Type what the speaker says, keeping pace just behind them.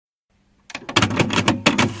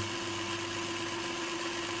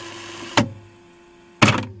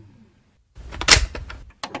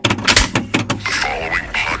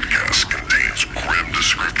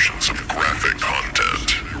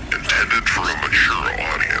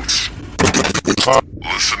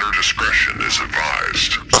Listener discretion is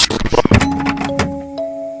advised.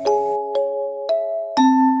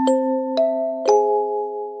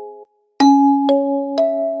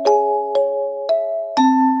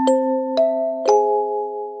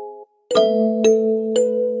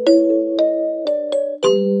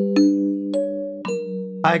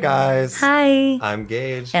 Hi guys. Hi. I'm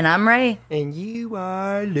Gage. And I'm Ray. And you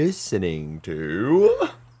are listening to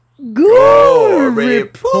Gore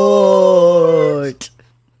Report.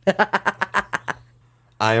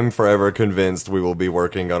 I am forever convinced we will be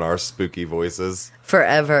working on our spooky voices.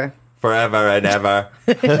 Forever. Forever and ever.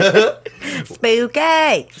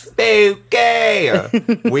 Spooky. Spooky!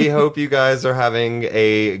 We hope you guys are having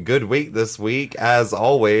a good week this week, as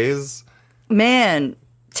always. Man,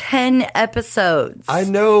 10 episodes. I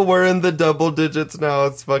know, we're in the double digits now.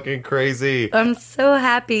 It's fucking crazy. I'm so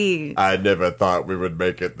happy. I never thought we would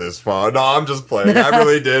make it this far. No, I'm just playing. I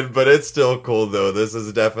really did, but it's still cool, though. This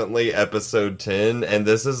is definitely episode 10, and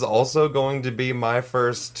this is also going to be my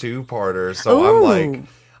first two-parter, so Ooh.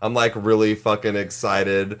 I'm like really fucking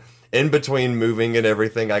excited. In between moving and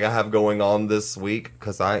everything I have going on this week,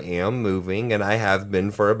 because I am moving, and I have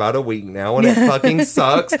been for about a week now, and it fucking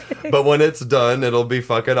sucks. But when it's done, it'll be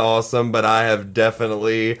fucking awesome. But I have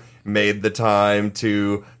definitely made the time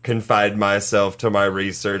to confide myself to my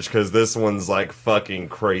research, because this one's like fucking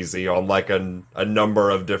crazy on like a number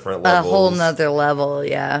of different levels. A whole nother level,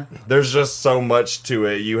 yeah. There's just so much to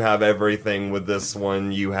it. You have everything with this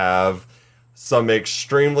one. You have some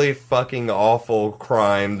extremely fucking awful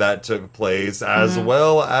crime that took place, as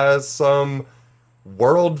well as some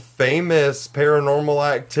world famous paranormal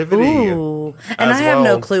activity. Ooh. And I have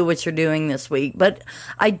no clue what you're doing this week, but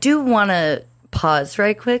I do want to pause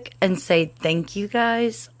right quick and say thank you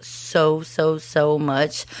guys so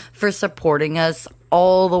much for supporting us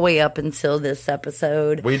all the way up until this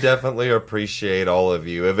episode. We definitely appreciate all of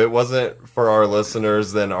you. If it wasn't for our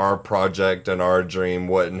listeners, then our project and our dream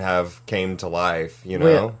wouldn't have came to life, you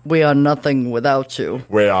know? We are nothing without you.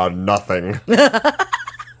 We are nothing.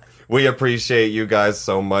 We appreciate you guys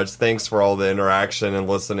so much. Thanks for all the interaction and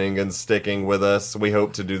listening and sticking with us. We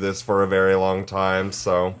hope to do this for a very long time,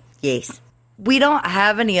 so... Yes. We don't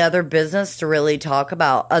have any other business to really talk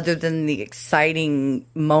about other than the exciting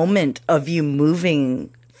moment of you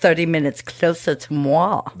moving 30 minutes closer to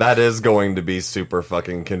moi. That is going to be super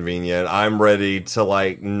fucking convenient. I'm ready to,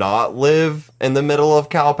 like, not live in the middle of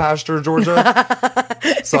cow pasture, Georgia.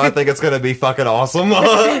 So I think it's going to be fucking awesome.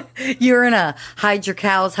 You're in a hide your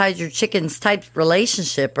cows, hide your chickens type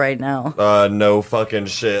relationship right now. No fucking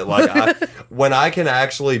shit. Like, when I can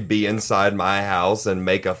actually be inside my house and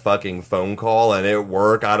make a fucking phone call and it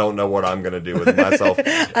work, I don't know what I'm going to do with myself.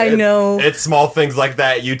 I know. It's small things like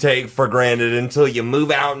that you take for granted until you move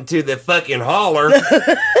out into the fucking holler.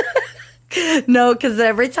 No, because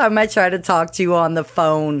every time I try to talk to you on the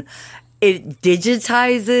phone, it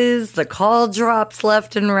digitizes, the call drops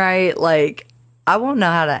left and right. Like, I won't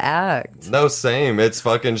know how to act. No, same. It's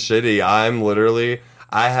fucking shitty.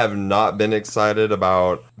 I have not been excited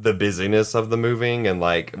about the busyness of the moving and,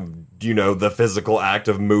 like, you know, the physical act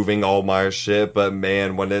of moving all my shit. But,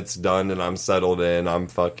 man, when it's done and I'm settled in, I'm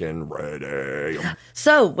fucking ready.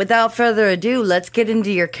 So, without further ado, let's get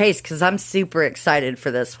into your case, because I'm super excited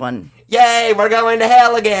for this one. Yay, we're going to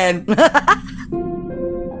hell again.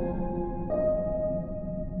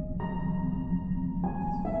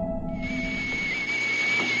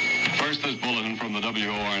 First, this bulletin from the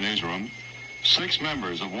WOR newsroom. 6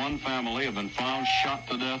 members of one family have been found shot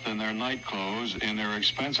to death in their night clothes in their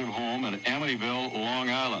expensive home in Amityville,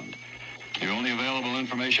 Long Island. The only available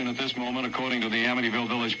information at this moment, according to the Amityville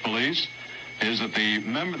Village Police, is that the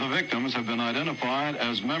victims have been identified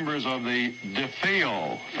as members of the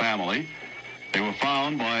DeFeo family. They were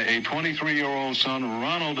found by a 23-year-old son,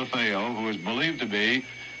 Ronald DeFeo, who is believed to be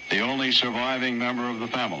the only surviving member of the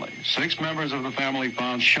family. 6 members of the family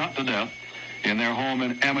found shot to death in their home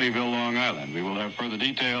in Amityville, Long Island. We will have further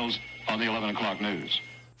details on the 11 o'clock news.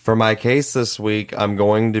 For my case this week, I'm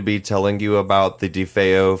going to be telling you about the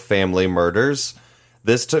DeFeo family murders.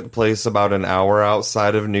 This took place about an hour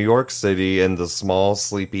outside of New York City in the small,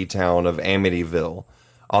 sleepy town of Amityville.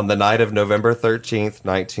 On the night of November 13th,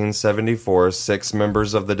 1974, 6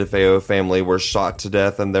 members of the DeFeo family were shot to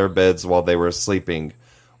death in their beds while they were sleeping.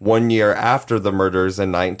 1 year after the murders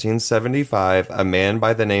in 1975, a man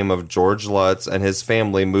by the name of George Lutz and his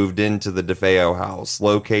family moved into the DeFeo house,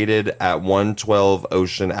 located at 112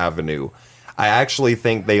 Ocean Avenue. I actually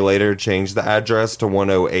think they later changed the address to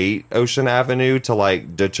 108 Ocean Avenue to,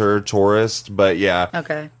 like, deter tourists. But, yeah.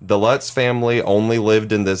 Okay. The Lutz family only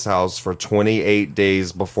lived in this house for 28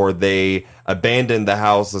 days before they abandoned the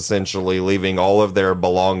house, essentially, leaving all of their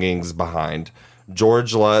belongings behind.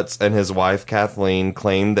 George Lutz and his wife Kathleen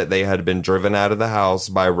claimed that they had been driven out of the house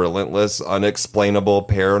by relentless, unexplainable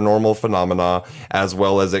paranormal phenomena, as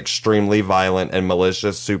well as extremely violent and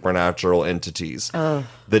malicious supernatural entities. The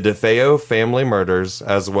DeFeo family murders,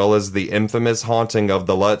 as well as the infamous haunting of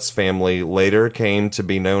the Lutz family, later came to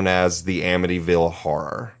be known as the Amityville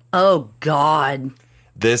Horror. Oh, God.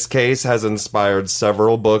 This case has inspired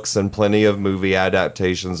several books and plenty of movie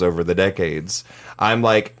adaptations over the decades. I'm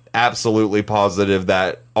like absolutely positive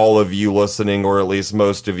that all of you listening, or at least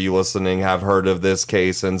most of you listening, have heard of this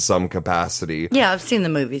case in some capacity. Yeah, I've seen the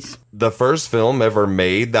movies. The first film ever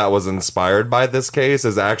made that was inspired by this case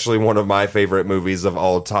is actually one of my favorite movies of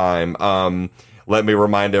all time. Let me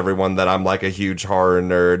remind everyone that I'm like a huge horror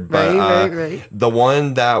nerd. But Right. the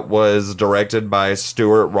one that was directed by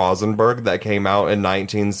Stuart Rosenberg that came out in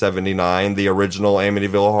 1979, the original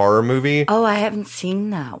Amityville horror movie. Oh, I haven't seen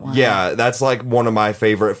that one. Yeah, that's like one of my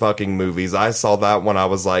favorite fucking movies. I saw that when I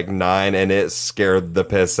was like 9 and it scared the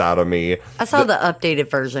piss out of me. I saw the updated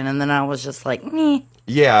version and then I was just like, meh.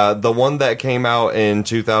 Yeah, the one that came out in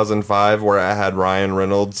 2005 where it had Ryan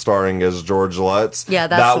Reynolds starring as George Lutz. Yeah,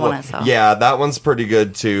 that's the one I saw. Yeah, that one's pretty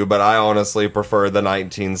good too, but I honestly prefer the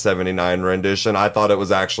 1979 rendition. I thought it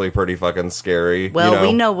was actually pretty fucking scary. Well,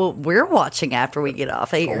 we know what we're watching after we get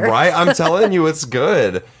off air. Right? I'm telling you, it's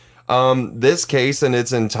good. This case in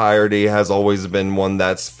its entirety has always been one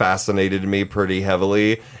that's fascinated me pretty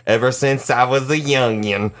heavily ever since I was a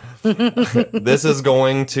youngin'. This is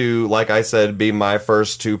going to, like I said, be my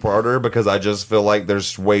first two-parter because I just feel like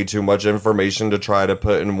there's way too much information to try to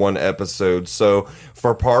put in one episode. So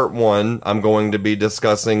for part 1, I'm going to be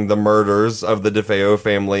discussing the murders of the DeFeo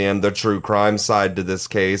family and the true crime side to this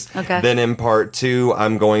case. Okay. Then in part 2,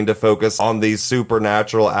 I'm going to focus on these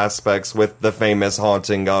supernatural aspects with the famous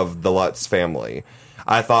haunting of the Lutz family.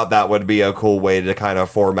 I thought that would be a cool way to kind of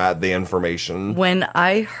format the information. When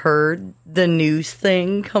I heard the news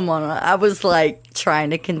thing come on, I was like trying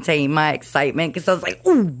to contain my excitement because I was like,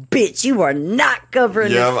 "Ooh, bitch, you are not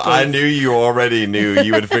covering this case." I knew you already knew.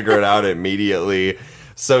 You would figure it out immediately.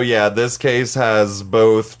 So yeah, this case has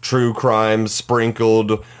both true crime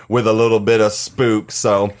sprinkled with a little bit of spook.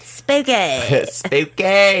 So Spooky.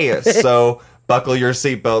 spooky. So buckle your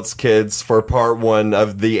seatbelts, kids, for part 1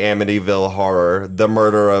 of the Amityville Horror, the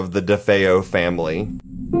murder of the DeFeo family.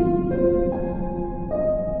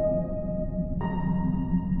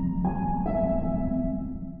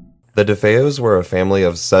 The DeFeos were a family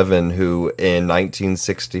of 7 who, in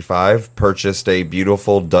 1965, purchased a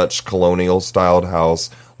beautiful Dutch colonial-styled house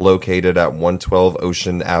located at 112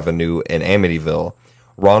 Ocean Avenue in Amityville.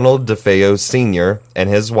 Ronald DeFeo Sr. and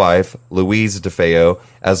his wife, Louise DeFeo,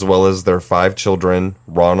 as well as their 5 children,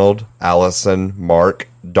 Ronald, Allison, Mark,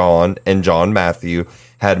 Dawn, and John Matthew,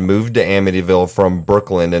 had moved to Amityville from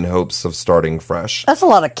Brooklyn in hopes of starting fresh. That's a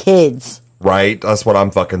lot of kids. Right? That's what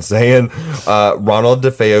I'm fucking saying. Ronald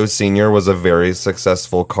DeFeo Sr. was a very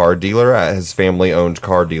successful car dealer at his family-owned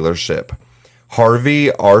car dealership. Harvey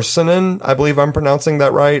Arsenin, I believe I'm pronouncing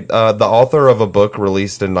that right, the author of a book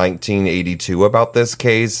released in 1982 about this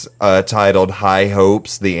case, titled High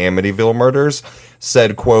Hopes, The Amityville Murders,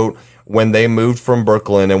 said, quote, "When they moved from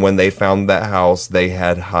Brooklyn and when they found that house, they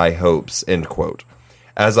had high hopes," end quote.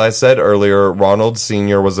 As I said earlier, Ronald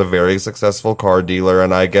Sr. was a very successful car dealer,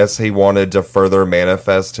 and I guess he wanted to further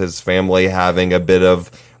manifest his family having a bit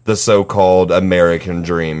of the so-called American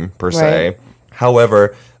dream, per se. Right.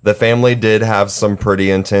 However, the family did have some pretty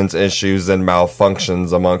intense issues and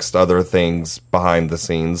malfunctions amongst other things behind the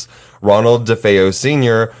scenes. Ronald DeFeo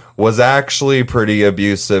Sr. was actually pretty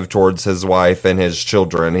abusive towards his wife and his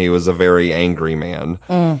children. He was a very angry man.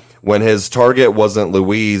 When his target wasn't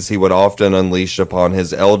Louise, he would often unleash upon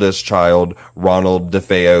his eldest child, Ronald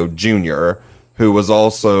DeFeo Jr., who was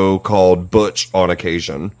also called Butch on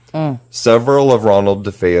occasion. Several of Ronald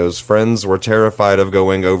DeFeo's friends were terrified of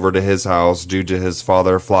going over to his house due to his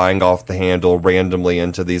father flying off the handle randomly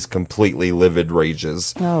into these completely livid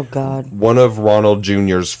rages. Oh, God. One of Ronald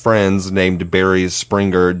Jr.'s friends, named Barry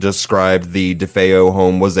Springer, described the DeFeo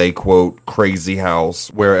home was a, quote, crazy house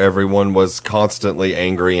where everyone was constantly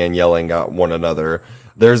angry and yelling at one another.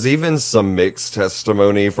 There's even some mixed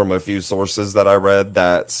testimony from a few sources that I read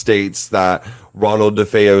that states that Ronald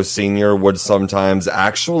DeFeo Sr. would sometimes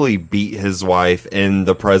actually beat his wife in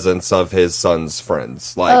the presence of his son's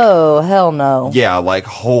friends. Like, oh, hell no. Yeah, like,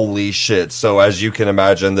 holy shit. So as you can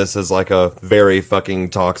imagine, this is like a very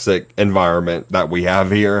fucking toxic environment that we have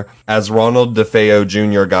here. As Ronald DeFeo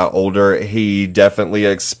Jr. got older, he definitely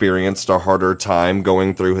experienced a harder time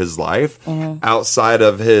going through his life. Mm-hmm. Outside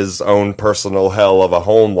of his own personal hell of a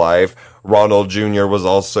home life, Ronald Jr. was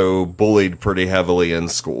also bullied pretty heavily in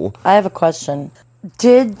school. I have a question.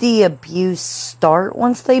 Did the abuse start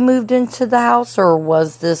once they moved into the house, or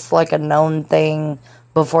was this like a known thing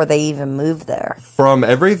before they even moved there? From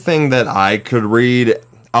everything that I could read,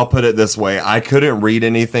 I'll put it this way. I couldn't read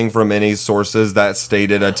anything from any sources that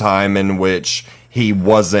stated a time in which he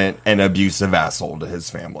wasn't an abusive asshole to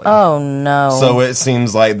his family. Oh, no. So it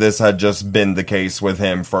seems like this had just been the case with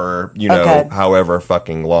him for, however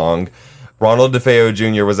fucking long. Ronald DeFeo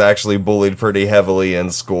Jr. was actually bullied pretty heavily in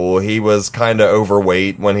school. He was kind of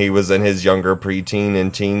overweight when he was in his younger preteen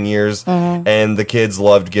and teen years, and the kids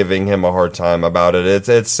loved giving him a hard time about it.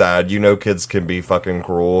 It's sad. Kids can be fucking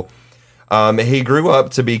cruel. He grew up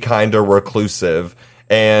to be kind of reclusive,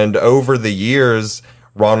 and over the years,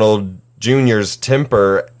 Ronald Jr.'s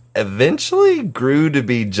temper eventually grew to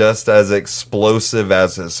be just as explosive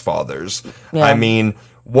as his father's. Yeah. I mean,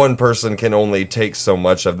 one person can only take so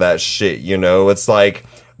much of that shit, It's like,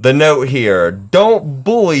 the note here, don't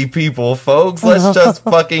bully people, folks. Let's just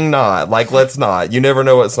fucking not. Like, let's not. You never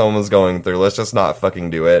know what someone's going through. Let's just not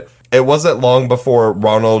fucking do it. It wasn't long before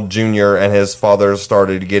Ronald Jr. and his father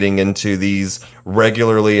started getting into these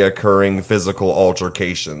regularly occurring physical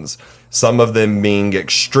altercations. Some of them being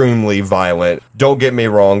extremely violent. Don't get me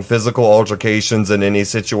wrong, physical altercations in any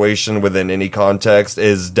situation within any context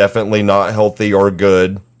is definitely not healthy or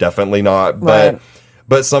good. Definitely not. Right.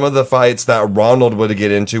 But some of the fights that Ronald would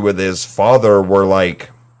get into with his father were like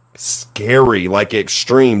scary, like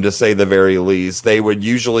extreme to say the very least. They would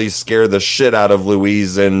usually scare the shit out of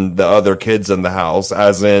Louise and the other kids in the house,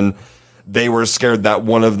 as in they were scared that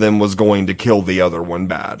one of them was going to kill the other one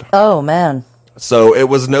bad. Oh, man. So it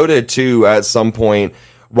was noted, too, at some point,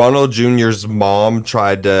 Ronald Jr.'s mom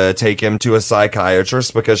tried to take him to a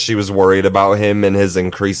psychiatrist because she was worried about him and his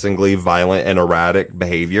increasingly violent and erratic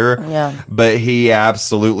behavior. Yeah. But he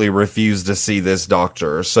absolutely refused to see this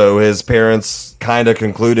doctor. So his parents kind of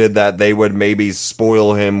concluded that they would maybe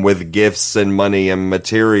spoil him with gifts and money and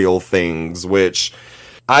material things, which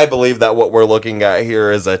I believe that what we're looking at here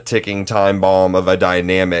is a ticking time bomb of a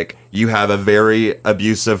dynamic. You have a very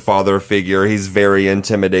abusive father figure. He's very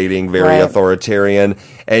intimidating, very authoritarian.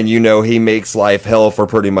 And he makes life hell for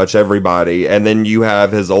pretty much everybody. And then you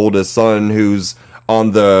have his oldest son who's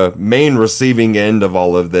on the main receiving end of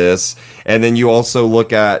all of this. And then you also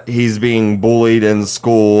look at he's being bullied in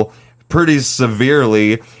school pretty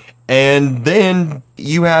severely. And then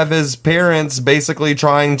you have his parents basically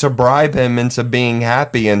trying to bribe him into being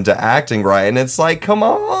happy and to acting right. And it's like, come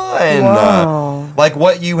on. Wow. Like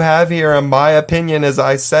what you have here, in my opinion, as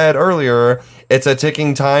I said earlier, it's a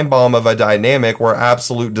ticking time bomb of a dynamic where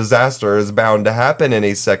absolute disaster is bound to happen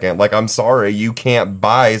any second. Like, I'm sorry, you can't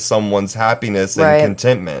buy someone's happiness and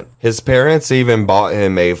contentment. His parents even bought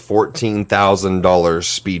him a $14,000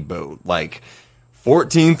 speedboat. Like,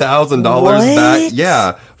 $14,000 back.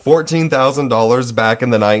 Yeah. $14,000 back in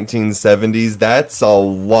the 1970s. That's a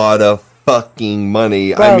lot of fucking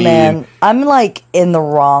money. Bro, I mean, man, I'm like in the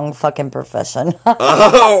wrong fucking profession.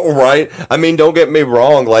 Oh, right. I mean, don't get me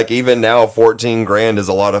wrong. Like, even now, 14 grand is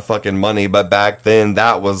a lot of fucking money. But back then,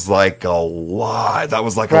 that was like a lot. That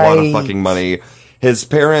was like a lot of fucking money. His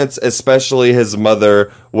parents, especially his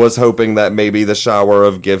mother, was hoping that maybe the shower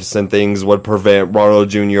of gifts and things would prevent Ronald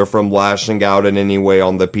Jr. from lashing out in any way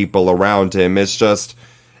on the people around him. It's just,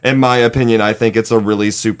 in my opinion, I think it's a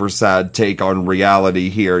really super sad take on reality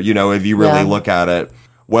here, if you really look at it.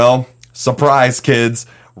 Well, surprise, kids.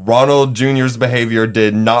 Ronald Jr.'s behavior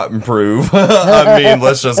did not improve. I mean,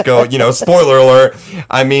 let's just go, spoiler alert.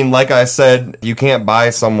 I mean, like I said, you can't buy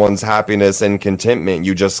someone's happiness and contentment.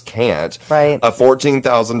 You just can't. Right. A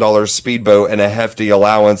 $14,000 speedboat and a hefty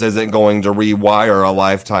allowance isn't going to rewire a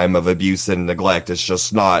lifetime of abuse and neglect. It's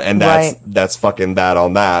just not. And that's fucking that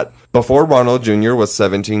on that. Before Ronald Jr. was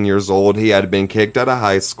 17 years old, he had been kicked out of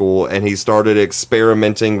high school, and he started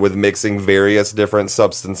experimenting with mixing various different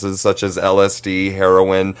substances such as LSD,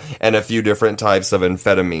 heroin, and a few different types of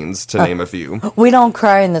amphetamines, to name a few. We don't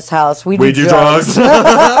cry in this house. We do drugs.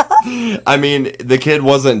 I mean, the kid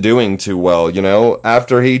wasn't doing too well,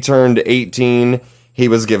 After he turned 18, He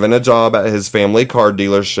was given a job at his family car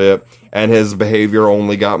dealership, and his behavior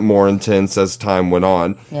only got more intense as time went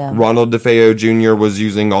on. Yeah. Ronald DeFeo Jr. was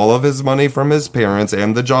using all of his money from his parents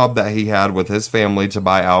and the job that he had with his family to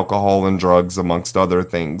buy alcohol and drugs, amongst other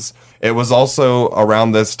things. It was also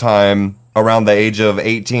around this time, around the age of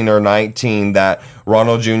 18 or 19, that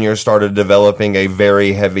Ronald Jr. started developing a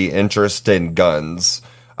very heavy interest in guns.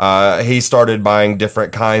 He started buying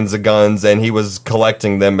different kinds of guns, and he was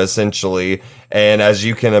collecting them, essentially. And as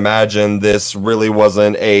you can imagine, this really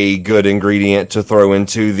wasn't a good ingredient to throw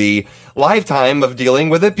into the lifetime of dealing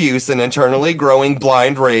with abuse and internally growing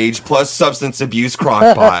blind rage plus substance abuse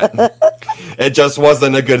crockpot. It just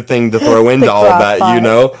wasn't a good thing to throw into all of that, you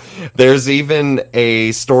know? There's even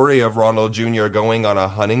a story of Ronald Jr. going on a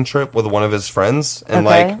hunting trip with one of his friends,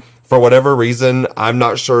 and for whatever reason, I'm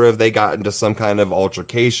not sure if they got into some kind of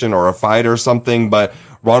altercation or a fight or something, but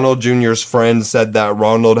Ronald Jr.'s friend said that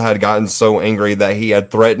Ronald had gotten so angry that he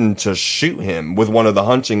had threatened to shoot him with one of the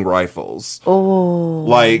hunting rifles. Oh.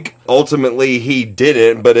 Like, ultimately he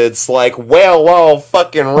didn't, but it's like, well,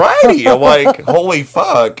 fucking righty. Like, holy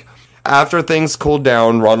fuck. After things cooled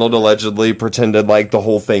down, Ronald allegedly pretended like the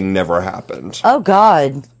whole thing never happened. Oh,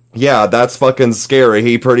 God. Yeah, that's fucking scary.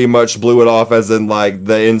 He pretty much blew it off as in, like,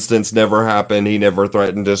 the instance never happened. He never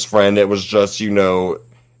threatened his friend. It was just, you know,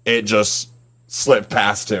 it just slipped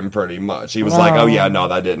past him pretty much. He was like, oh yeah, no,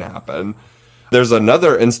 that didn't happen. There's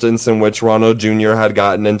another instance in which Ronald Jr. had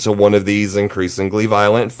gotten into one of these increasingly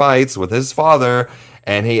violent fights with his father,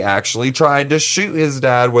 and he actually tried to shoot his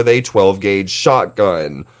dad with a 12-gauge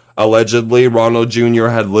shotgun. Allegedly, Ronald Jr.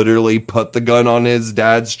 had literally put the gun on his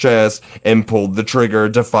dad's chest and pulled the trigger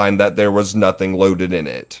to find that there was nothing loaded in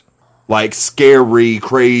it. Like, scary,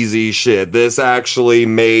 crazy shit. This actually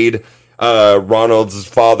made Ronald's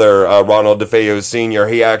father, Ronald DeFeo Sr.,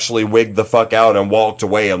 he actually wigged the fuck out and walked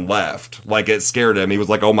away and left. Like, it scared him. He was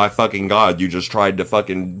like, oh my fucking God, you just tried to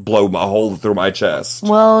fucking blow a hole through my chest.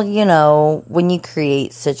 Well, you know, when you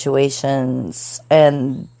create situations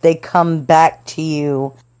and they come back to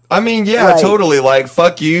you... I mean, yeah, totally. Like,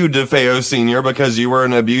 fuck you, DeFeo Sr., because you were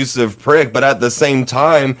an abusive prick. But at the same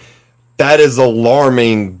time, that is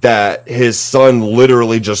alarming that his son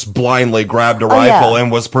literally just blindly grabbed a rifle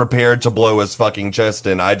and was prepared to blow his fucking chest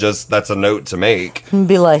in. That's a note to make.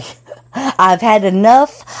 Be like, I've had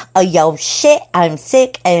enough of your shit. I'm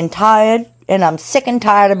sick and tired. And I'm sick and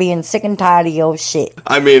tired of being sick and tired of your shit.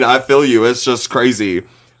 I mean, I feel you. It's just crazy.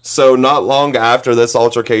 So not long after this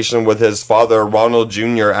altercation with his father, Ronald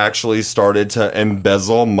Jr. actually started to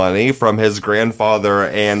embezzle money from his grandfather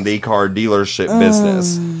and the car dealership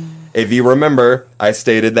business. If you remember, I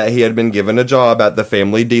stated that he had been given a job at the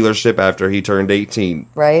family dealership after he turned 18.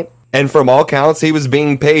 Right. And from all counts, he was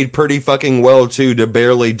being paid pretty fucking well, too, to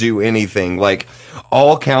barely do anything. Like,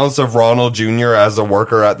 all counts of Ronald Jr. as a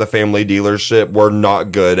worker at the family dealership were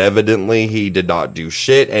not good. Evidently, he did not do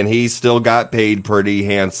shit, and he still got paid pretty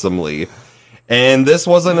handsomely. And this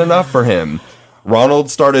wasn't enough for him. Ronald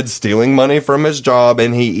started stealing money from his job,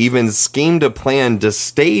 and he even schemed a plan to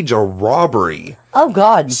stage a robbery. Oh,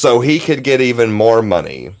 God. So he could get even more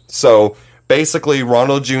money. So, basically,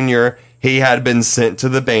 Ronald Jr., he had been sent to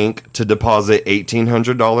the bank to deposit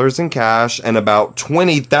 $1,800 in cash and about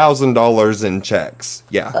 $20,000 in checks.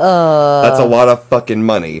 Yeah, that's a lot of fucking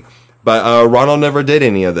money. But Ronald never did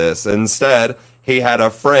any of this. Instead, he had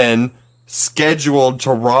a friend scheduled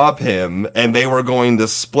to rob him, and they were going to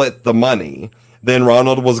split the money. Then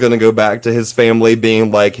Ronald was going to go back to his family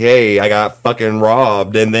being like, hey, I got fucking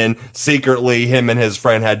robbed. And then secretly, him and his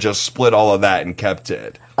friend had just split all of that and kept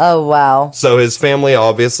it. Oh, wow. So his family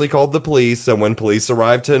obviously called the police, and when police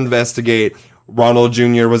arrived to investigate, Ronald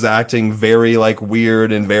Jr. was acting very,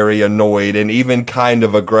 weird and very annoyed and even kind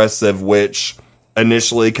of aggressive, which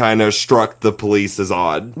initially kind of struck the police as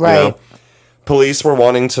odd. Right. You know? Police were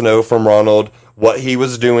wanting to know from Ronald what he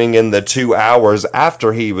was doing in the 2 hours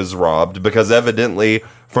after he was robbed, because evidently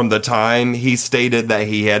from the time he stated that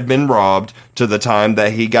he had been robbed to the time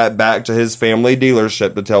that he got back to his family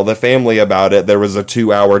dealership to tell the family about it, there was a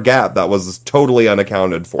 2-hour gap that was totally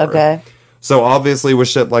unaccounted for. Okay. So obviously with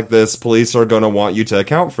shit like this, police are going to want you to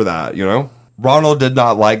account for that, you know? Ronald did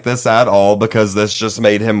not like this at all because this just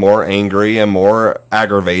made him more angry and more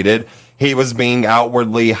aggravated. He was being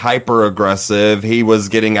outwardly hyper-aggressive. He was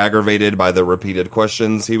getting aggravated by the repeated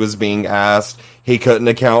questions he was being asked. He couldn't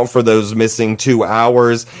account for those missing 2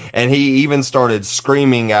 hours. And he even started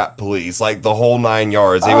screaming at police, like the whole 9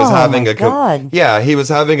 yards. He was having he was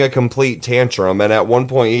having a complete tantrum. And at one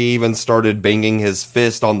point, he even started banging his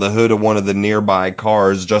fist on the hood of one of the nearby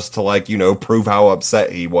cars just to, prove how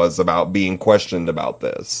upset he was about being questioned about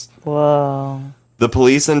this. Whoa. The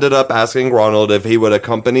police ended up asking Ronald if he would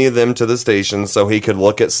accompany them to the station so he could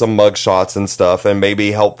look at some mugshots and stuff and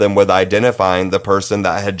maybe help them with identifying the person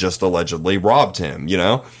that had just allegedly robbed him, you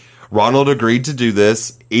know? Ronald agreed to do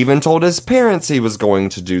this, even told his parents he was going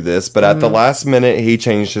to do this, but at the last minute he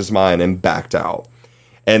changed his mind and backed out.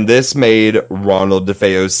 And this made Ronald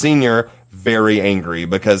DeFeo Sr. very angry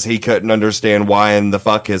because he couldn't understand why in the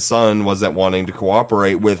fuck his son wasn't wanting to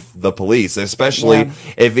cooperate with the police, especially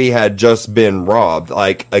if he had just been robbed.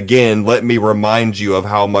 Like, again, let me remind you of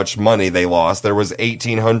how much money they lost. There was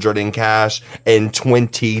 $1,800 in cash and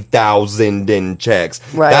 $20,000 in checks.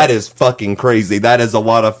 Right. That is fucking crazy. That is a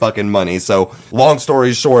lot of fucking money. So, long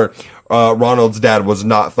story short, Ronald's dad was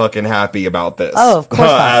not fucking happy about this. Oh, of course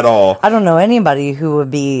not. At all. I don't know anybody who would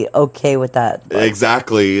be okay with that.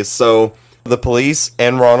 Exactly. So the police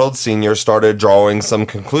and Ronald Sr. started drawing some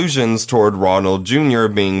conclusions toward Ronald Jr.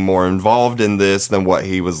 being more involved in this than what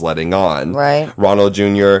he was letting on. Right. Ronald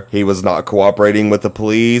Jr., he was not cooperating with the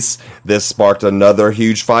police. This sparked another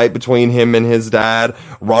huge fight between him and his dad.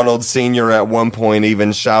 Ronald Sr. at one point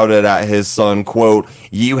even shouted at his son, quote,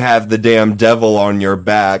 "You have the damn devil on your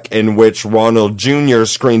back," in which Ronald Jr.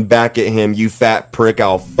 screamed back at him, "You fat prick,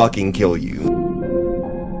 I'll fucking kill you."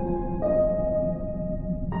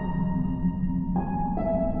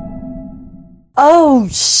 Oh,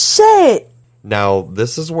 shit! Now,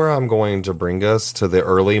 this is where I'm going to bring us to the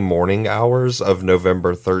early morning hours of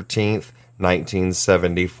November 13th,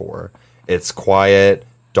 1974. It's quiet,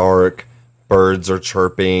 dark, birds are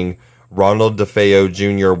chirping. Ronald DeFeo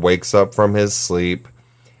Jr. wakes up from his sleep,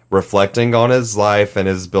 reflecting on his life and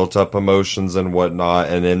his built-up emotions and whatnot,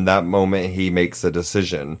 and in that moment, he makes a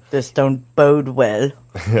decision. This don't bode well.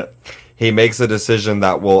 He makes a decision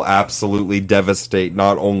that will absolutely devastate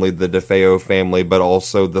not only the DeFeo family, but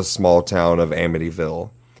also the small town of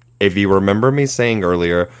Amityville. If you remember me saying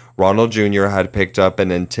earlier, Ronald Jr. had picked up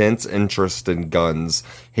an intense interest in guns.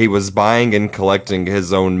 He was buying and collecting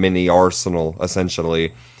his own mini arsenal,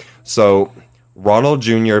 essentially. So, Ronald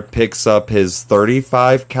Jr. picks up his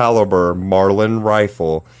 .35 caliber Marlin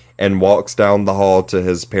rifle and walks down the hall to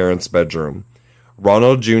his parents' bedroom.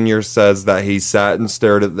 Ronald Jr. says that he sat and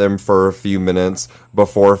stared at them for a few minutes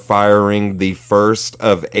before firing the first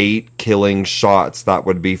of 8 killing shots that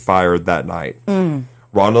would be fired that night.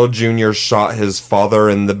 Ronald Jr. shot his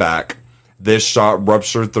father in the back. This shot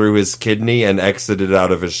ruptured through his kidney and exited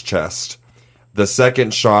out of his chest. The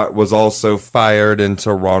second shot was also fired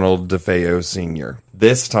into Ronald DeFeo Sr.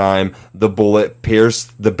 This time, the bullet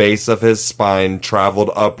pierced the base of his spine,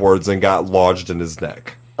 traveled upwards, and got lodged in his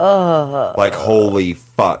neck. Like, holy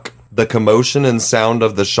fuck. The commotion and sound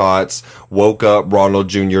of the shots woke up Ronald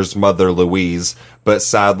Jr.'s mother, Louise, but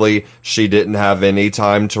sadly, she didn't have any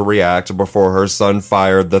time to react before her son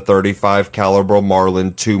fired the .35 caliber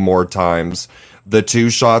Marlin 2 more times. The 2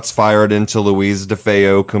 shots fired into Louise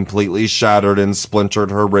DeFeo completely shattered and splintered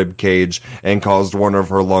her rib cage and caused one of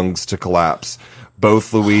her lungs to collapse.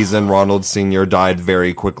 Both Louise and Ronald Sr. died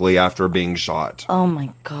very quickly after being shot. Oh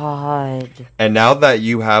my god. And now that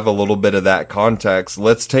you have a little bit of that context,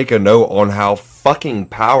 let's take a note on how fucking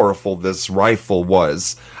powerful this rifle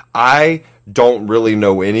was. I don't really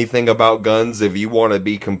know anything about guns, if you want to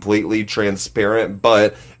be completely transparent,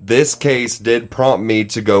 but this case did prompt me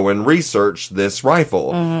to go and research this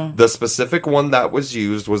rifle. The specific one that was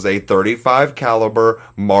used was a .35 caliber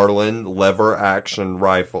Marlin lever action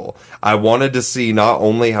rifle. I wanted to see not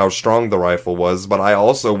only how strong the rifle was, but I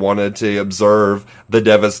also wanted to observe the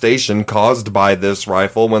devastation caused by this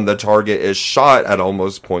rifle when the target is shot at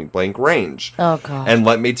almost point blank range. Oh god. And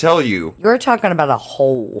let me tell you, You're talking about a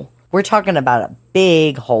hole. We're talking about a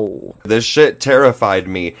big hole. this shit terrified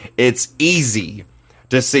me. It's easy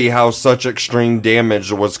to see how such extreme damage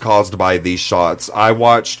was caused by these shots. I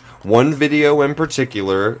watched one video in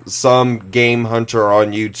particular, some game hunter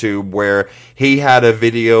on YouTube, where he had a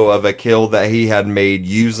video of a kill that he had made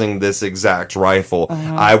using this exact rifle.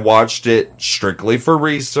 I watched it strictly for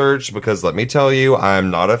research because let me tell you, I'm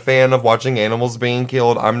not a fan of watching animals being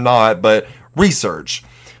killed. I'm not, but research.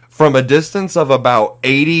 From a distance of about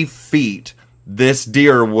 80 feet, this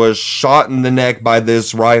deer was shot in the neck by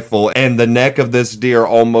this rifle, and the neck of this deer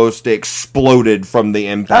almost exploded from the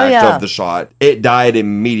impact of the shot. It died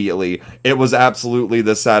immediately. It was absolutely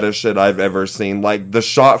the saddest shit I've ever seen. Like, the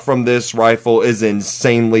shot from this rifle is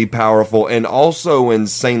insanely powerful and also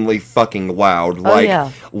insanely fucking loud.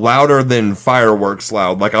 Louder than fireworks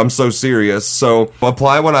loud. Like, I'm so serious. So,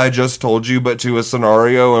 apply what I just told you, but to a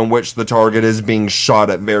scenario in which the target is being shot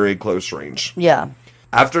at very close range. Yeah.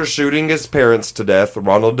 After shooting his parents to death,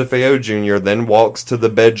 Ronald DeFeo Jr. then walks to the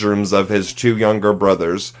bedrooms of his 2 younger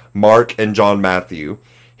brothers, Mark and John Matthew.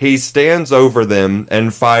 He stands over them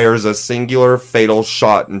and fires a singular fatal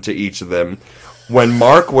shot into each of them. When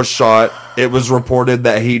Mark was shot, it was reported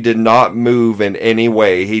that he did not move in any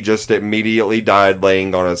way. He just immediately died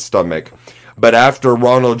laying on his stomach. But after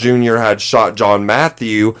Ronald Jr. had shot John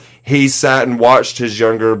Matthew, he sat and watched his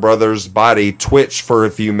younger brother's body twitch for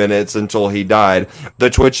a few minutes until he died. The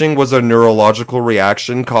twitching was a neurological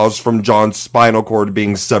reaction caused from John's spinal cord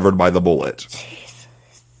being severed by the bullet.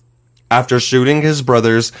 After shooting his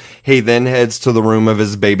brothers, he then heads to the room of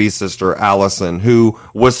his baby sister, Allison, who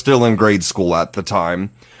was still in grade school at the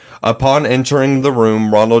time. Upon entering the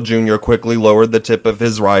room, Ronald Jr. quickly lowered the tip of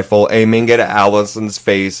his rifle, aiming at Allison's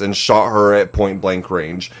face, and shot her at point-blank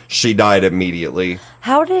range. She died immediately.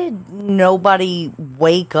 How did nobody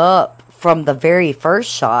wake up from the very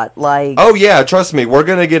first shot? Oh yeah, trust me, we're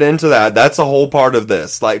gonna get into that. That's a whole part of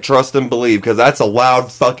this. Trust and believe, because that's a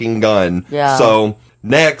loud fucking gun. Yeah. So...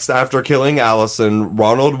 Next, after killing Allison,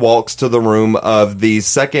 Ronald walks to the room of the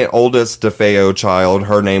second oldest DeFeo child.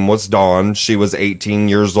 Her name was Dawn. She was 18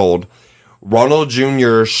 years old. Ronald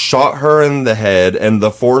Jr. shot her in the head, and the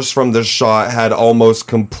force from the shot had almost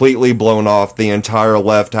completely blown off the entire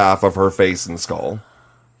left half of her face and skull.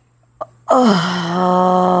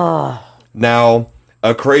 Now,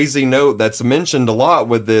 a crazy note that's mentioned a lot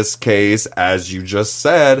with this case, as you just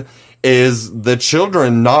said, is the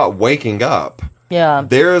children not waking up. Yeah.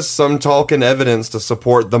 There's some talk and evidence to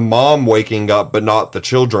support the mom waking up, but not the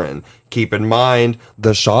children. Keep in mind,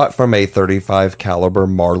 the shot from a .35 caliber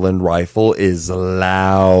Marlin rifle is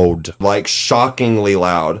loud. Shockingly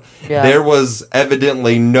loud. Yeah. There was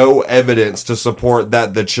evidently no evidence to support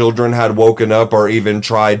that the children had woken up or even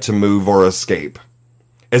tried to move or escape.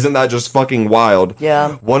 Isn't that just fucking wild?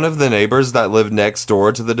 Yeah. One of the neighbors that lived next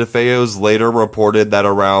door to the DeFeos later reported that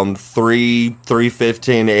around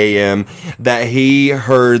 3:15 a.m. that he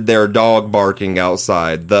heard their dog barking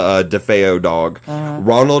outside, the DeFeo dog.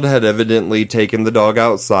 Ronald had evidently taken the dog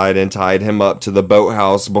outside and tied him up to the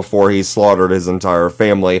boathouse before he slaughtered his entire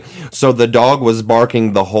family. So the dog was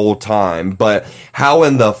barking the whole time. But how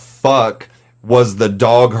in the fuck was the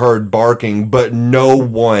dog heard barking, but no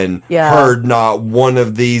one heard not one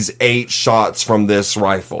of these 8 shots from this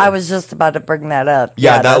rifle? I was just about to bring that up.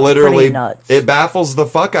 Yeah, that literally, nuts. It baffles the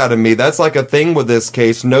fuck out of me. That's like a thing with this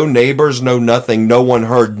case. No neighbors, no nothing. No one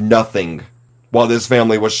heard nothing while this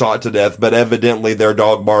family was shot to death, but evidently their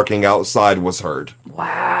dog barking outside was heard.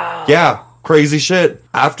 Wow. Yeah, crazy shit.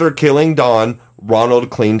 After killing Dawn,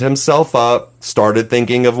 Ronald cleaned himself up, started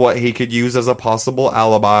thinking of what he could use as a possible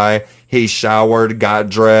alibi. He showered, got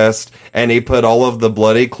dressed, and he put all of the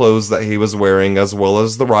bloody clothes that he was wearing, as well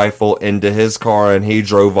as the rifle, into his car, and he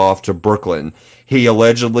drove off to Brooklyn. He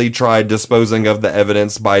allegedly tried disposing of the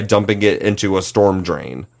evidence by dumping it into a storm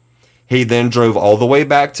drain. He then drove all the way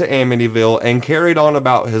back to Amityville and carried on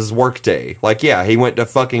about his workday. He went to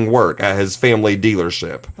fucking work at his family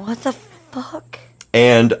dealership. What the fuck?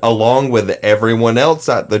 And along with everyone else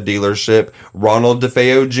at the dealership, Ronald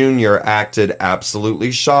DeFeo Jr. acted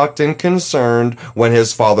absolutely shocked and concerned when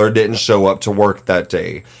his father didn't show up to work that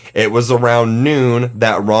day. It was around noon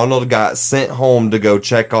that Ronald got sent home to go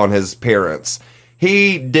check on his parents.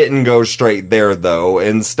 He didn't go straight there, though.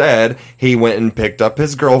 Instead, he went and picked up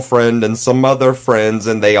his girlfriend and some other friends,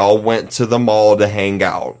 and they all went to the mall to hang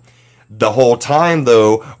out. The whole time,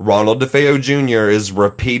 though, Ronald DeFeo Jr. is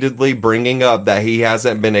repeatedly bringing up that he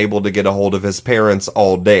hasn't been able to get a hold of his parents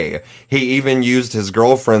all day. He even used his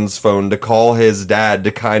girlfriend's phone to call his dad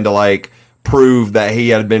to kind of prove that he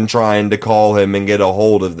had been trying to call him and get a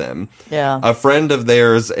hold of them. Yeah. A friend of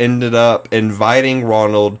theirs ended up inviting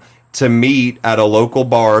Ronald to meet at a local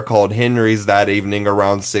bar called Henry's that evening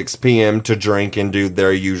around 6 p.m. to drink and do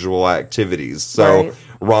their usual activities. So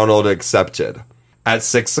Ronald accepted. At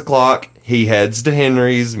 6 o'clock, he heads to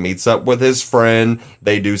Henry's, meets up with his friend,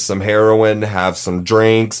 they do some heroin, have some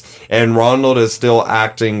drinks, and Ronald is still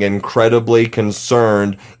acting incredibly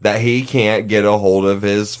concerned that he can't get a hold of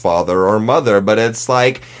his father or mother. But it's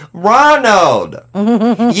Ronald,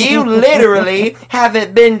 you literally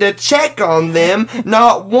haven't been to check on them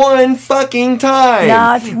not one fucking time.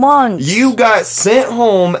 Not once. You got sent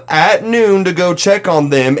home at noon to go check on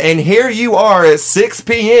them, and here you are at 6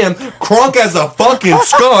 p.m. crunk as a fucking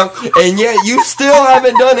skunk, and yet you still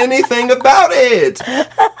haven't done anything about it.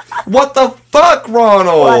 What the fuck,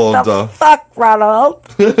 Ronald? What the fuck, Ronald?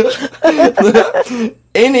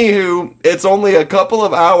 Anywho, it's only a couple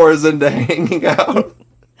of hours into hanging out.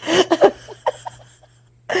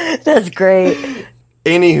 That's great.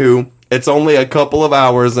 Anywho, it's only a couple of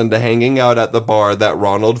hours into hanging out at the bar that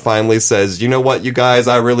Ronald finally says, you know what, you guys,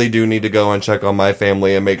 I really do need to go and check on my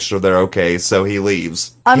family and make sure they're okay, so he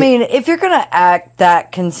leaves. I mean, if you're going to act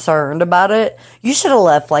that concerned about it, you should have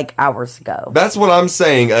left like hours ago. That's what I'm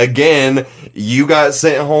saying. Again, you got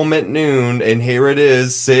sent home at noon, and here it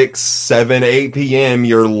is, 6, 7, 8 p.m.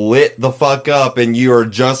 You're lit the fuck up, and you are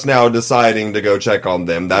just now deciding to go check on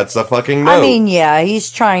them. That's a fucking no. I mean, yeah,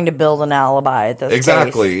 he's trying to build an alibi at this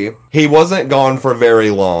Exactly. case. He wasn't gone for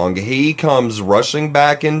very long. He comes rushing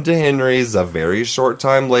back into Henry's a very short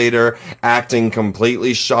time later, acting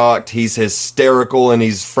completely shocked. He's hysterical, and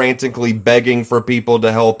he's frantically begging for people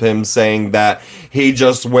to help him, saying that he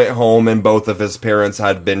just went home and both of his parents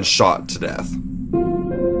had been shot to death.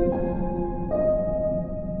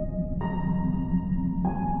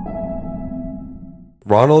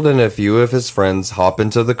 Ronald and a few of his friends hop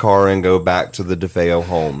into the car and go back to the DeFeo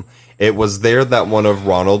home. It was there that one of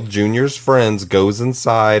Ronald Jr.'s friends goes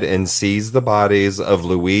inside and sees the bodies of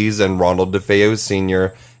Louise and Ronald DeFeo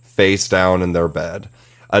Sr. face down in their bed.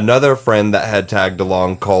 Another friend that had tagged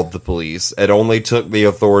along called the police. It only took the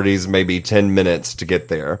authorities maybe 10 minutes to get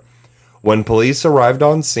there. When police arrived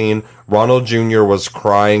on scene, Ronald Jr. was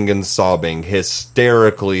crying and sobbing,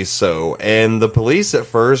 hysterically so, and the police at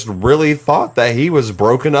first really thought that he was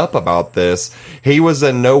broken up about this. He was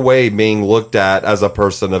in no way being looked at as a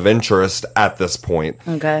person of interest at this point.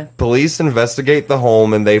 Okay. Police investigate the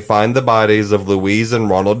home and they find the bodies of Louise and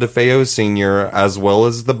Ronald DeFeo Sr., as well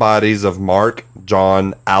as the bodies of Mark,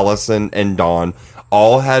 John, Allison, and Don.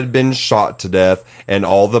 All had been shot to death, and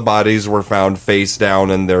all the bodies were found face down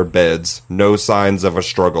in their beds. No signs of a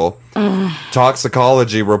struggle.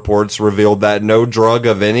 Toxicology reports revealed that no drug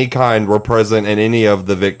of any kind were present in any of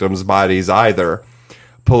the victims' bodies either.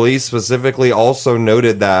 Police specifically also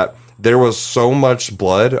noted that there was so much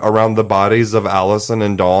blood around the bodies of Allison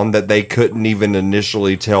and Dawn that they couldn't even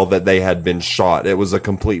initially tell that they had been shot. It was a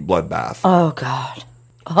complete bloodbath. Oh, God.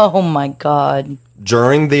 Oh, my God.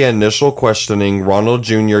 During the initial questioning, Ronald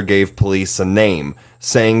Jr. gave police a name,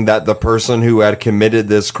 saying that the person who had committed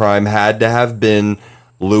this crime had to have been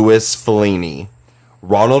Louis Fellini.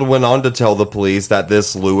 Ronald went on to tell the police that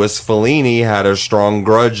this Louis Fellini had a strong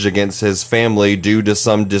grudge against his family due to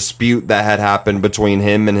some dispute that had happened between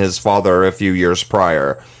him and his father a few years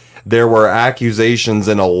prior. There were accusations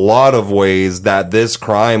in a lot of ways that this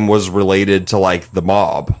crime was related to, like, the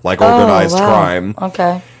mob, like organized crime.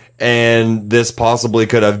 Okay. And this possibly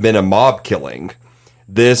could have been a mob killing.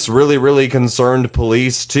 This really, really concerned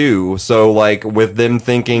police too. So, like, with them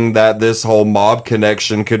thinking that this whole mob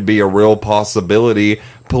connection could be a real possibility,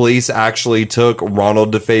 police actually took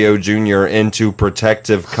Ronald DeFeo Jr. into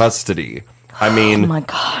protective custody. I mean, oh my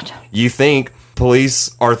God. You think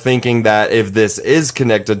police are thinking that if this is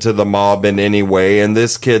connected to the mob in any way and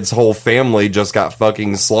this kid's whole family just got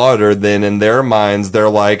fucking slaughtered, then in their minds they're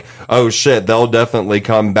like, oh shit, they'll definitely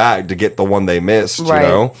come back to get the one they missed, right. You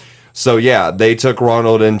know? So yeah, they took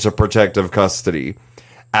Ronald into protective custody.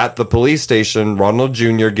 At the police station, Ronald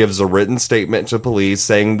Jr. gives a written statement to police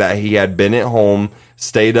saying that he had been at home,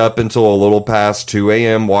 stayed up until a little past 2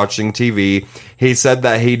 a.m. watching TV. He said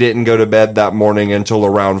that he didn't go to bed that morning until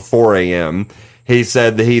around 4 a.m. He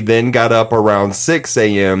said that he then got up around 6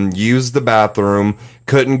 a.m., used the bathroom,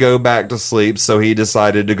 couldn't go back to sleep, so he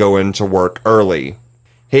decided to go into work early.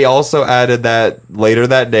 He also added that later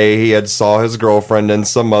that day he had saw his girlfriend and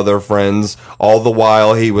some other friends, all the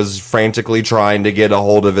while he was frantically trying to get a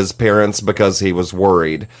hold of his parents because he was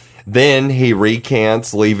worried. Then he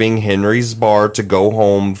recants leaving Henry's bar to go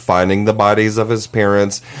home, finding the bodies of his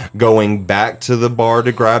parents, going back to the bar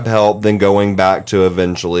to grab help, then going back to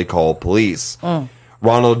eventually call police.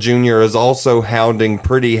 Ronald Jr. is also hounding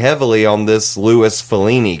pretty heavily on this Louis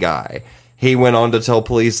Fellini guy. He went on to tell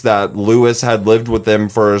police that Louis had lived with them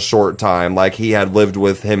for a short time, like he had lived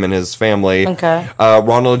with him and his family. Okay.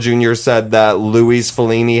 Ronald Jr. said that Louis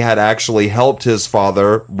Fellini had actually helped his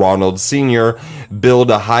father, Ronald Sr., build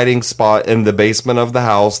a hiding spot in the basement of the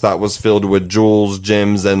house that was filled with jewels,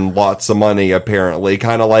 gems, and lots of money, apparently.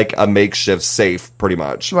 Kind of like a makeshift safe, pretty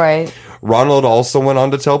much. Right. Ronald also went on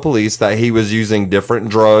to tell police that he was using different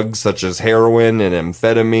drugs, such as heroin and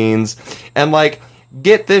amphetamines, and like...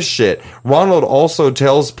 Get this shit. Ronald also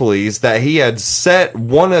tells police that he had set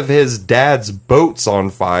one of his dad's boats on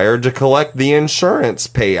fire to collect the insurance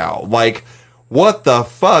payout. Like, what the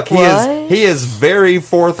fuck? He is very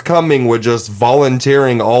forthcoming with just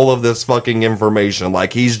volunteering all of this fucking information.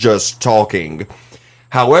 Like, he's just talking.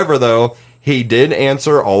 However, though, he did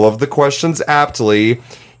answer all of the questions aptly.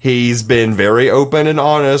 He's been very open and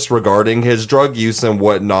honest regarding his drug use and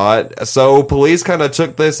whatnot. So police kind of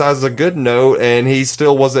took this as a good note, and he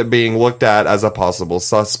still wasn't being looked at as a possible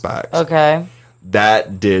suspect. Okay.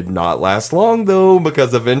 That did not last long, though,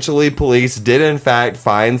 because eventually police did, in fact,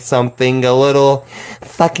 find something a little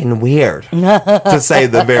fucking weird, to say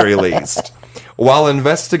the very least. While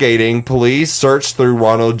investigating, police search through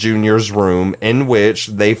Ronald Jr.'s room, in which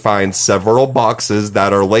they find several boxes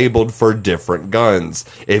that are labeled for different guns.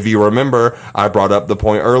 If you remember, I brought up the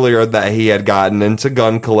point earlier that he had gotten into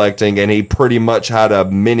gun collecting and he pretty much had a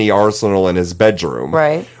mini arsenal in his bedroom.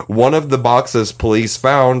 Right. One of the boxes police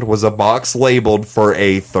found was a box labeled for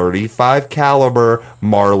a .35 caliber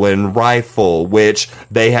Marlin rifle, which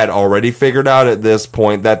they had already figured out at this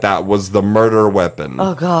point that was the murder weapon.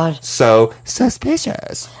 Oh, God. So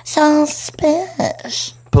suspicious.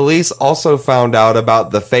 Suspicious. Police also found out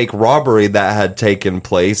about the fake robbery that had taken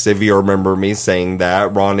place. If you remember me saying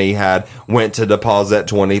that, Ronnie had went to deposit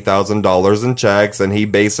 $20,000 in checks, and he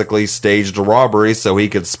basically staged a robbery so he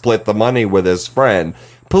could split the money with his friend.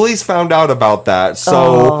 Police found out about that,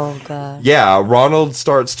 so yeah, Ronald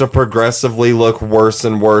starts to progressively look worse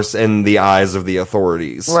and worse in the eyes of the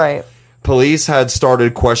authorities. Right. Police had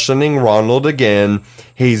started questioning Ronald again.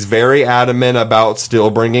 He's very adamant about still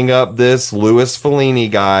bringing up this Louis Fellini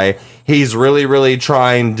guy. He's really, really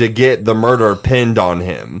trying to get the murder pinned on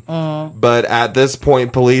him. But at this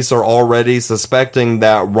point, police are already suspecting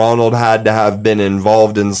that Ronald had to have been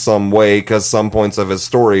involved in some way because some points of his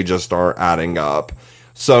story just aren't adding up.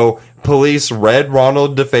 So police read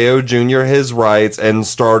Ronald DeFeo Jr. his rights and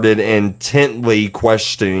started intently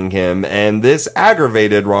questioning him, and this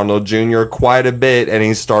aggravated Ronald Jr. quite a bit, and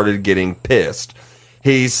he started getting pissed.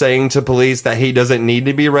 He's saying to police that he doesn't need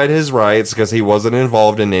to be read his rights because he wasn't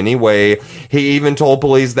involved in any way. He even told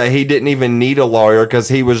police that he didn't even need a lawyer because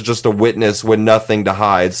he was just a witness with nothing to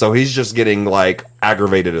hide. So he's just getting, like,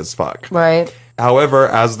 aggravated as fuck. Right. However,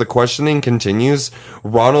 as the questioning continues,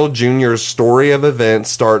 Ronald Jr.'s story of events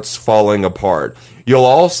starts falling apart. You'll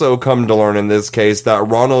also come to learn in this case that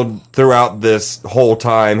Ronald, throughout this whole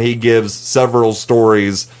time, he gives several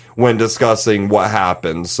stories when discussing what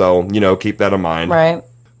happened. So, keep that in mind. Right.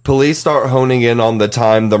 Police start honing in on the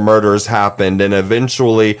time the murders happened, and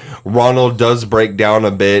eventually Ronald does break down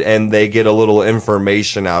a bit, and they get a little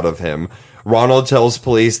information out of him. Ronald tells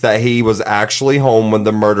police that he was actually home when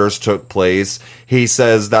the murders took place. He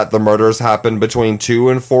says that the murders happened between 2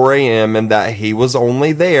 and 4 a.m. and that he was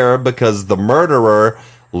only there because the murderer,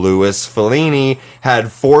 Louis Fellini,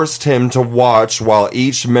 had forced him to watch while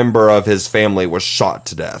each member of his family was shot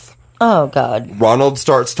to death. Oh, God. Ronald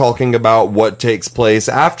starts talking about what takes place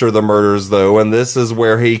after the murders, though, and this is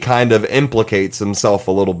where he kind of implicates himself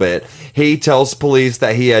a little bit. He tells police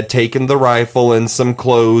that he had taken the rifle and some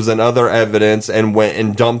clothes and other evidence and went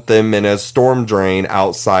and dumped them in a storm drain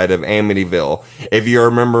outside of Amityville. If you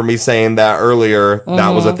remember me saying that earlier, that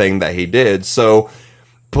was a thing that he did. So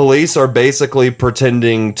police are basically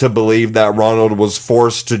pretending to believe that Ronald was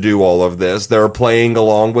forced to do all of this. They're playing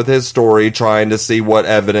along with his story, trying to see what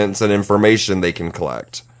evidence and information they can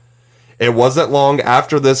collect. It wasn't long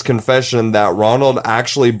after this confession that Ronald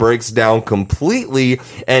actually breaks down completely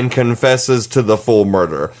and confesses to the full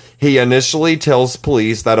murder. He initially tells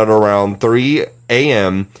police that at around 3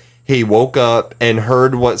 a.m., he woke up and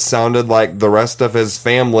heard what sounded like the rest of his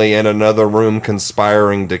family in another room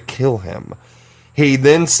conspiring to kill him. He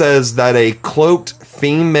then says that a cloaked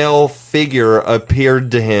female figure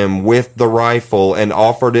appeared to him with the rifle and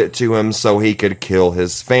offered it to him so he could kill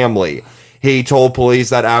his family. He told police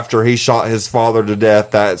that after he shot his father to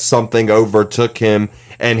death that something overtook him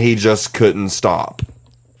and he just couldn't stop.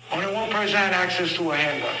 Only one person had access to a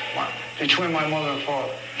handgun, between my mother and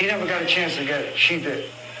father. He never got a chance to get it. She did.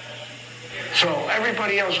 So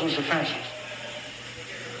everybody else was defenseless.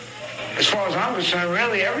 As far as I'm concerned,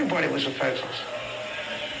 really everybody was defenseless.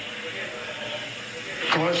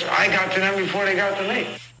 Because I got to them before they got to me.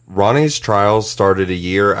 Ronnie's trial started a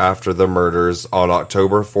year after the murders on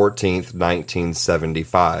October 14th,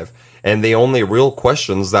 1975. And the only real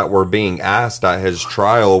questions that were being asked at his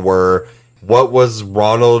trial were, what was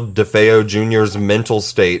Ronald DeFeo Jr.'s mental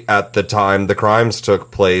state at the time the crimes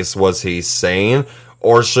took place? Was he sane?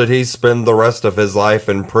 Or should he spend the rest of his life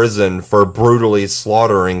in prison for brutally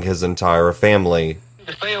slaughtering his entire family?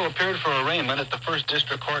 DeFeo appeared for arraignment at the First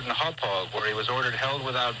District Court in Hauppauge, where he was ordered held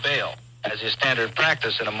without bail. As is standard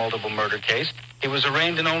practice in a multiple murder case, he was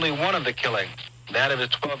arraigned in only one of the killings, that of his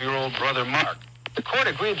 12-year-old brother Mark. The court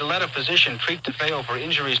agreed to let a physician treat DeFeo for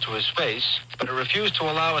injuries to his face, but it refused to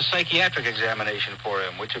allow a psychiatric examination for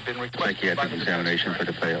him, which had been requested. Psychiatric examination for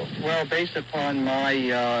DeFeo. Well, based upon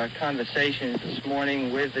my conversations this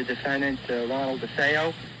morning with the defendant, Ronald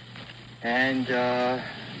DeFeo, and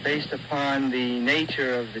based upon the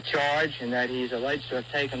nature of the charge and that he's alleged to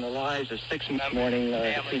have taken the lives of 6 members. Morning,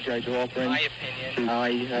 Judge Walker. My opinion.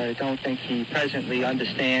 I don't think he presently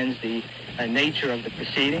understands the nature of the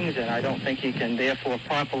proceedings, and I don't think he can therefore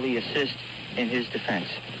properly assist in his defense.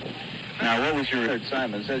 Now, what was your...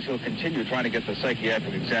 Simon says he'll continue trying to get the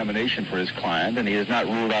psychiatric examination for his client, and he has not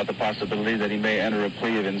ruled out the possibility that he may enter a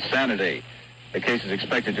plea of insanity. The case is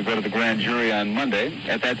expected to go to the grand jury on Monday.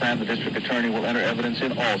 At that time, the district attorney will enter evidence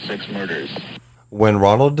in all 6 murders. When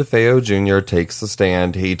Ronald DeFeo Jr. takes the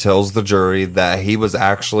stand, he tells the jury that he was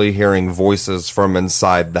actually hearing voices from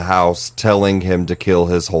inside the house telling him to kill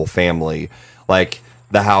his whole family. Like,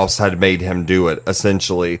 the house had made him do it,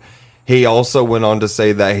 essentially. He also went on to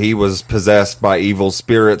say that he was possessed by evil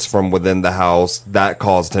spirits from within the house that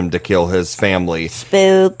caused him to kill his family.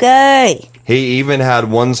 Spooky! He even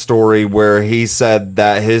had one story where he said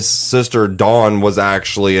that his sister Dawn was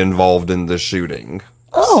actually involved in the shooting.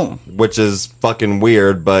 Oh. Which is fucking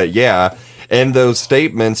weird, but yeah. In those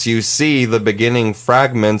statements, you see the beginning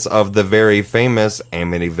fragments of the very famous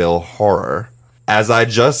Amityville horror. As I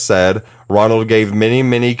just said, Ronald gave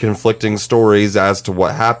many conflicting stories as to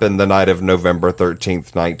what happened the night of November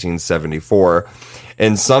 13th, 1974.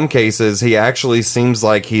 In some cases, he actually seems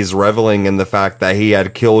like he's reveling in the fact that he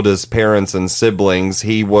had killed his parents and siblings.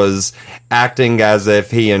 He was acting as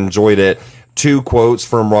if he enjoyed it. 2 quotes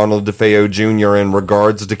from Ronald DeFeo Jr. in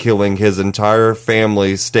regards to killing his entire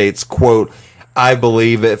family states, quote, "I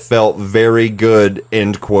believe it felt very good,"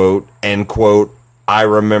 end quote, and quote, "I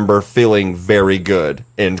remember feeling very good,"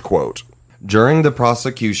 end quote. During the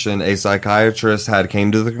prosecution, a psychiatrist had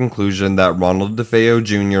came to the conclusion that Ronald DeFeo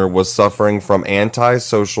Jr. was suffering from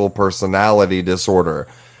antisocial personality disorder,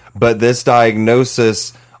 but this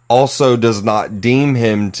diagnosis also does not deem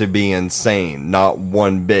him to be insane, not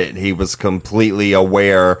one bit. He was completely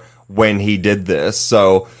aware when he did this.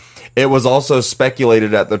 So it was also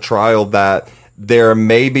speculated at the trial that there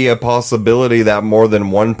may be a possibility that more than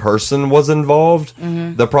one person was involved.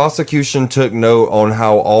 Mm-hmm. The prosecution took note on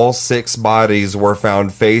how all 6 bodies were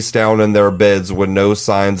found face down in their beds with no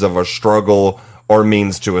signs of a struggle or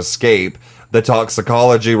means to escape. The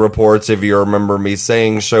toxicology reports, if you remember me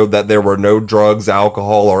saying, showed that there were no drugs,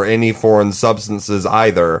 alcohol, or any foreign substances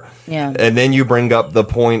either. Yeah. And then you bring up the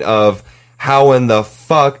point of how in the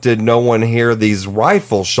fuck did no one hear these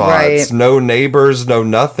rifle shots? Right. No neighbors, no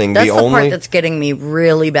nothing. That's the part that's getting me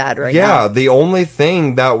really bad now. Yeah, the only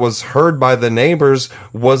thing that was heard by the neighbors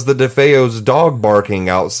was the DeFeo's dog barking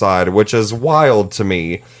outside, which is wild to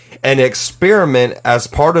me. An experiment as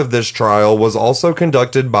part of this trial was also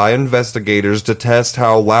conducted by investigators to test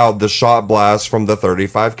how loud the shot blasts from the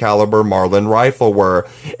 .35 caliber Marlin rifle were.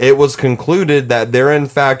 It was concluded that there in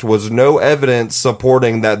fact was no evidence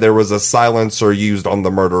supporting that there was a silencer used on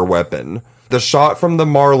the murder weapon. The shot from the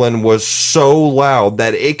Marlin was so loud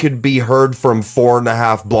that it could be heard from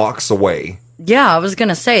 4.5 blocks away. Yeah, I was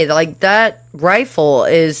gonna say, like, that rifle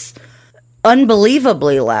is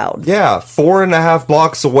unbelievably loud. Yeah, 4.5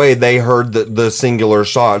 blocks away they heard the singular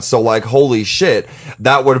shot. So like, holy shit,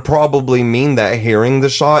 that would probably mean that hearing the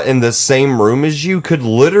shot in the same room as you could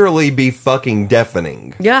literally be fucking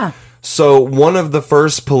deafening. Yeah. So one of the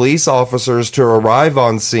first police officers to arrive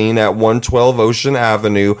on scene at 112 Ocean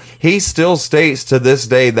Avenue, he still states to this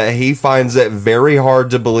day that he finds it very hard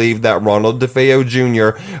to believe that Ronald DeFeo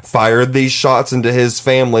Jr. fired these shots into his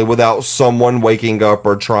family without someone waking up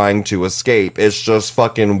or trying to escape. It's just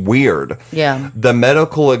fucking weird. Yeah. The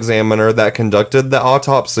medical examiner that conducted the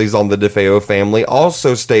autopsies on the DeFeo family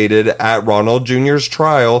also stated at Ronald Jr.'s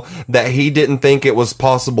trial that he didn't think it was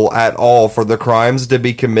possible at all for the crimes to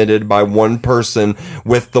be committed by one person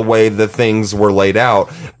with the way the things were laid out.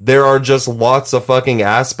 There are just lots of fucking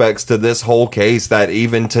aspects to this whole case that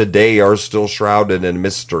even today are still shrouded in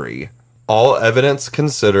mystery. All evidence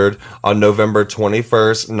considered, on November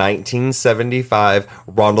 21st, 1975,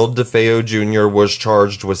 Ronald DeFeo Jr. was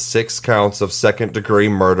charged with 6 counts of second-degree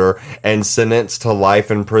murder and sentenced to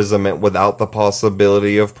life imprisonment without the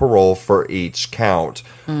possibility of parole for each count.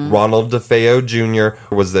 Ronald DeFeo Jr.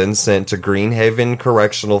 was then sent to Greenhaven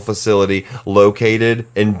Correctional Facility located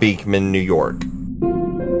in Beekman, New York.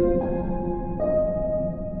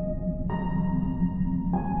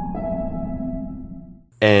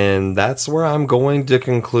 And that's where I'm going to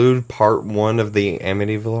conclude part 1 of the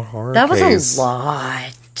Amityville horror That was case. a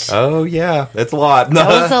lot. Oh, yeah. It's a lot. That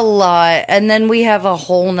was a lot. And then we have a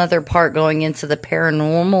whole nother part going into the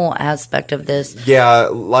paranormal aspect of this. Yeah,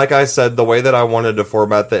 like I said, the way that I wanted to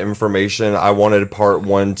format the information, I wanted part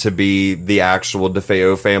 1 to be the actual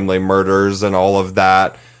DeFeo family murders and all of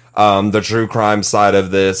that. the true crime side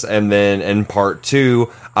of this. And then in part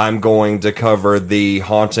 2, I'm going to cover the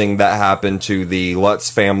haunting that happened to the Lutz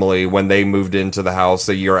family when they moved into the house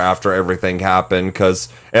a year after everything happened, because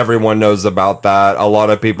everyone knows about that. A lot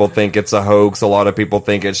of people think it's a hoax. A lot of people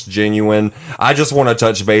think it's genuine. I just want to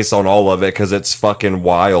touch base on all of it because it's fucking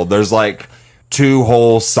wild. There's like 2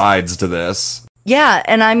 whole sides to this. Yeah,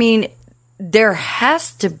 and I mean, there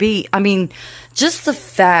has to be, I mean, just the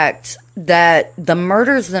fact that the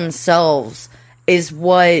murders themselves is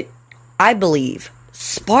what I believe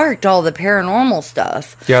sparked all the paranormal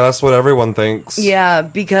stuff. Yeah, that's what everyone thinks. Yeah,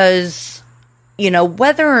 because, you know,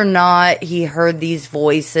 whether or not he heard these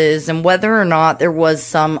voices and whether or not there was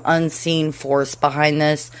some unseen force behind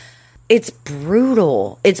this, it's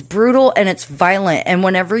brutal. It's brutal and it's violent. And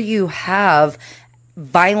whenever you have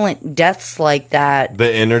violent deaths like that,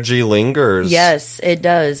 the energy lingers. Yes, it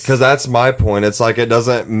does. Because that's my point. It's like it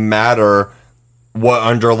doesn't matter what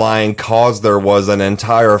underlying cause there was, an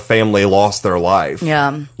entire family lost their life.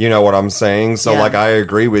 Yeah. You know what I'm saying? So, Yeah. like, I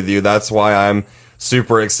agree with you. That's why I'm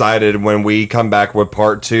super excited when we come back with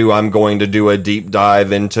part 2. I'm going to do a deep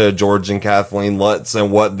dive into George and Kathleen Lutz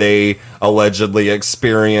and what they allegedly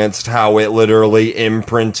experienced, how it literally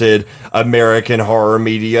imprinted American horror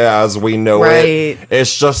media as we know it.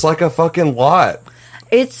 It's just like a fucking lot.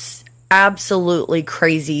 It's absolutely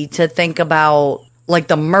crazy to think about, like,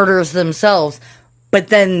 the murders themselves. But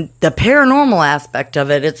then the paranormal aspect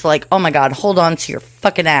of it, it's like, oh my God, hold on to your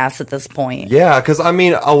fucking ass at this point. Yeah, because, I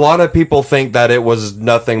mean, a lot of people think that it was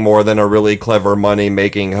nothing more than a really clever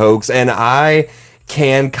money-making hoax, and I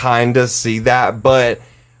can kind of see that, but,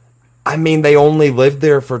 I mean, they only lived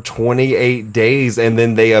there for 28 days, and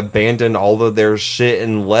then they abandoned all of their shit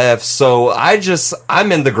and left, so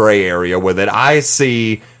I'm in the gray area with it. I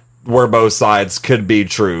see where both sides could be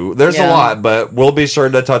true. There's a lot, but we'll be sure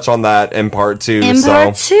to touch on that in part 2.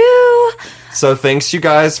 Part 2. So thanks you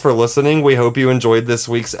guys for listening. We hope you enjoyed this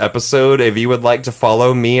week's episode. If you would like to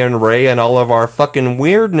follow me and Ray and all of our fucking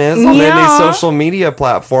weirdness on any social media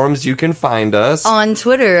platforms, you can find us on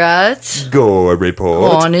Twitter at Gore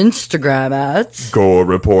Report, on Instagram at Gore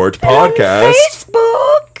Report Podcast, on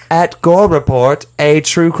Facebook at Gore Report, a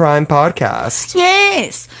true crime podcast.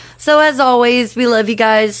 Yes. So as always, we love you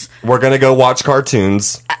guys. We're gonna go watch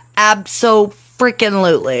cartoons.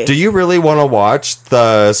 Abso-freaking-lutely. Do you really want to watch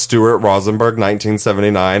the Stuart Rosenberg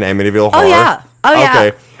 1979 Amityville Horror? Oh yeah. Oh yeah.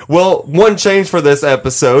 Okay. Well, one change for this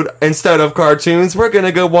episode. Instead of cartoons, we're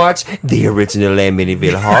gonna go watch the original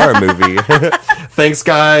Amityville Horror movie. Thanks,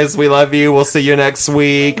 guys. We love you. We'll see you next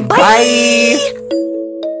week. Bye.